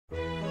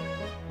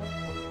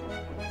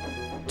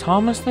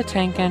Thomas the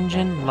Tank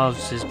Engine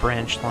loves his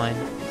branch line.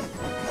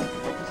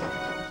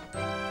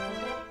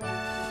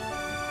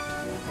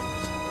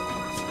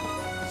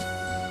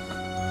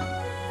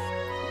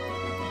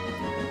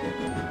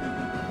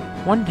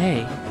 One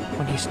day,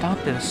 when he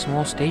stopped at a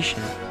small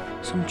station,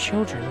 some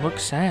children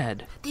looked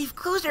sad. They've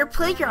closed our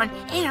playground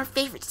and our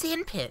favorite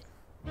sand pit.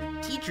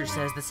 Teacher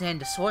says the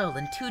sand is soiled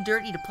and too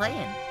dirty to play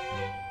in.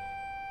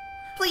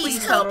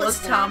 Please help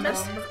us,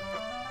 Thomas.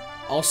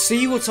 I'll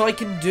see what I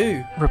can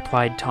do,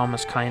 replied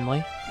Thomas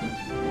kindly.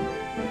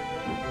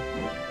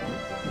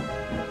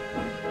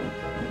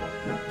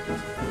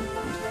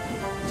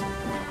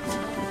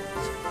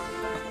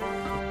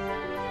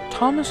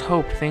 Thomas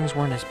hoped things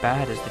weren't as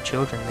bad as the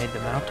children made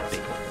them out to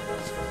be.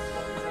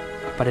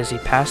 But as he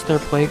passed their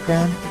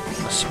playground,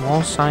 a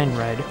small sign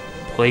read,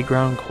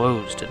 "Playground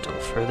closed until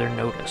further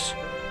notice."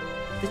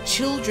 The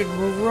children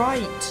were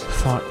right,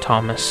 thought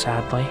Thomas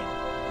sadly.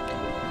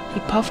 He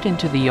puffed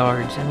into the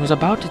yards and was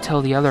about to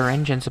tell the other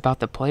engines about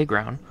the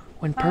playground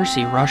when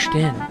Percy rushed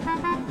in.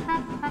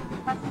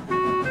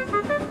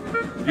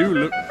 You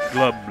look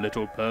glum,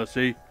 little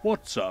Percy.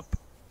 What's up?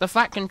 The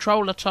Fat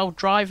Controller told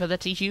Driver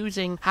that he's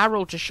using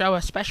Harold to show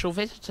a special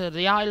visitor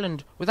the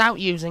island without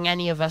using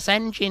any of us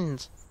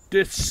engines.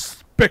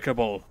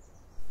 Despicable.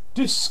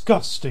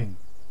 Disgusting.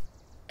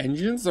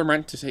 Engines are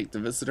meant to take the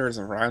visitors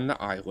around the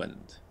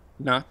island,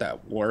 not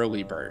that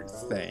whirlybird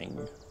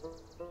thing.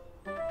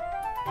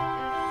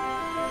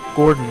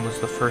 Gordon was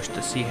the first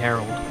to see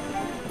Harold.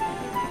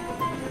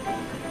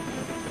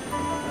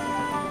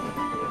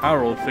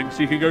 Harold thinks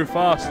he can go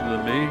faster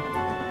than me.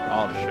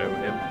 I'll show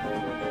him.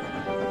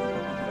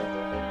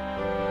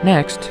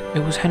 Next,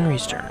 it was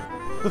Henry's turn.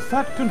 The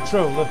Fat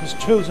Controller has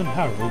chosen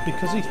Harold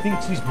because he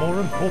thinks he's more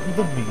important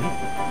than me.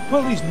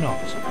 Well, he's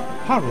not.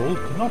 Harold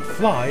cannot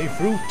fly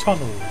through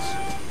tunnels.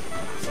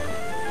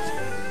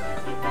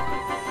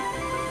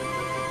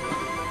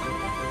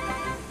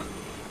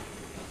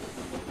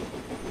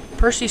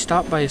 Percy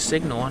stopped by a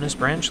signal on his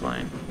branch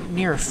line,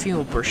 near a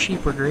field where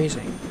sheep were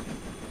grazing.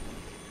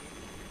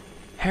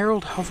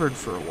 Harold hovered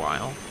for a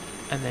while,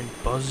 and then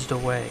buzzed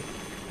away.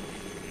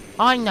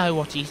 I know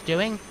what he's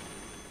doing.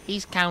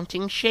 He's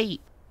counting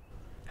sheep.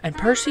 And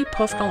Percy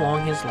puffed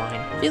along his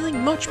line,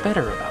 feeling much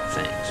better about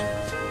things.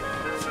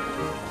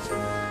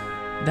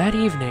 That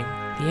evening,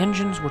 the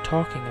engines were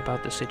talking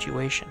about the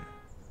situation.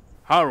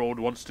 Harold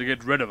wants to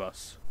get rid of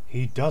us.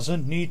 He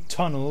doesn't need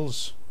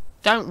tunnels.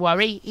 Don't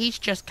worry, he's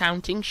just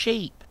counting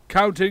sheep.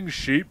 Counting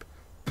sheep?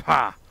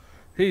 Pah!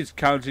 He's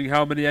counting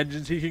how many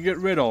engines he can get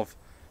rid of.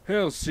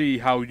 He'll see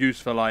how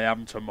useful I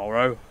am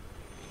tomorrow.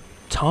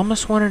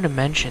 Thomas wanted to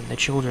mention the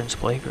children's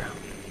playground,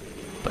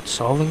 but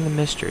solving the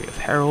mystery of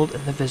Harold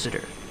and the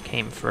visitor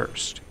came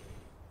first.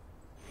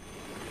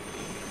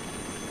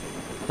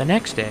 The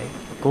next day,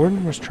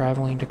 Gordon was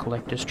traveling to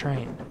collect his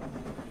train.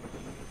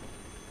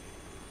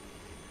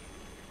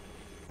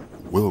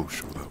 We'll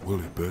show that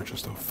Willie bird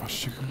just how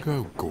fast you can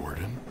go,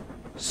 Gordon,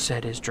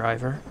 said his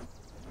driver.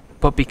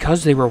 But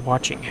because they were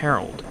watching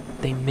Harold,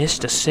 they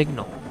missed a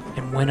signal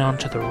and went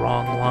onto the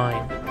wrong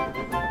line.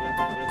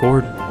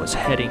 Gordon was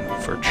heading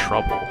for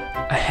trouble.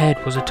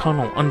 Ahead was a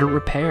tunnel under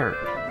repair.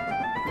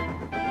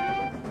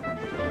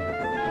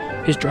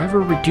 His driver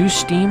reduced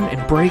steam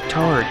and braked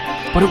hard,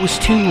 but it was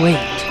too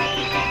late.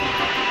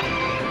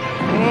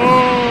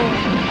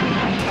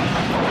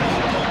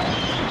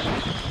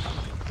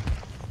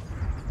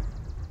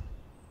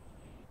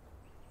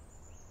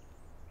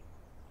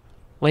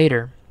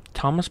 Later,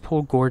 Thomas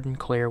pulled Gordon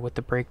clear with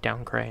the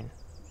breakdown crane.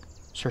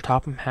 Sir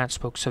Topham Hatt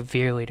spoke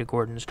severely to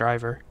Gordon's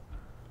driver.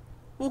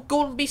 Will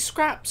Gordon be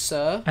scrapped,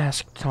 sir?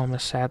 Asked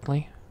Thomas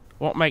sadly.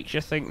 What makes you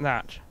think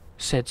that?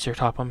 Said Sir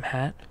Topham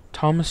Hatt.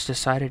 Thomas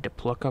decided to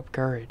pluck up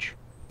courage.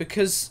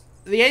 Because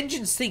the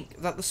engines think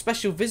that the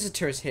special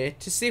visitor is here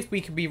to see if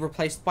we can be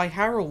replaced by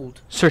Harold.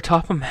 Sir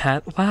Topham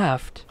Hatt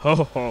laughed.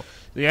 Ho ho,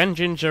 the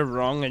engines are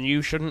wrong and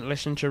you shouldn't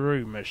listen to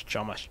rumours,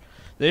 Thomas.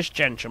 This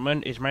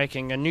gentleman is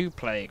making a new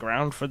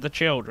playground for the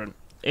children.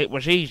 It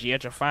was easier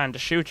to find a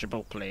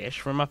suitable place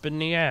from up in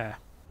the air.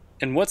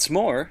 And what's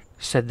more,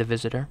 said the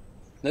visitor,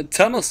 the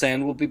tunnel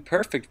sand will be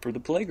perfect for the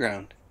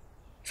playground.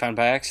 Found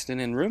by accident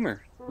in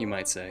Rumour, you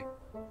might say.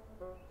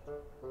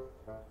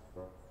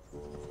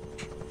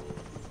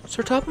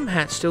 Sir Topham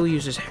Hatt still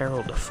uses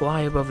Harold to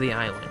fly above the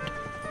island.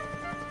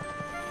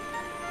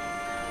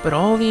 But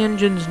all the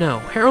engines know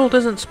Harold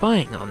isn't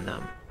spying on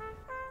them.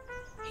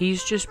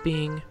 He's just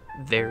being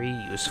very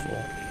useful.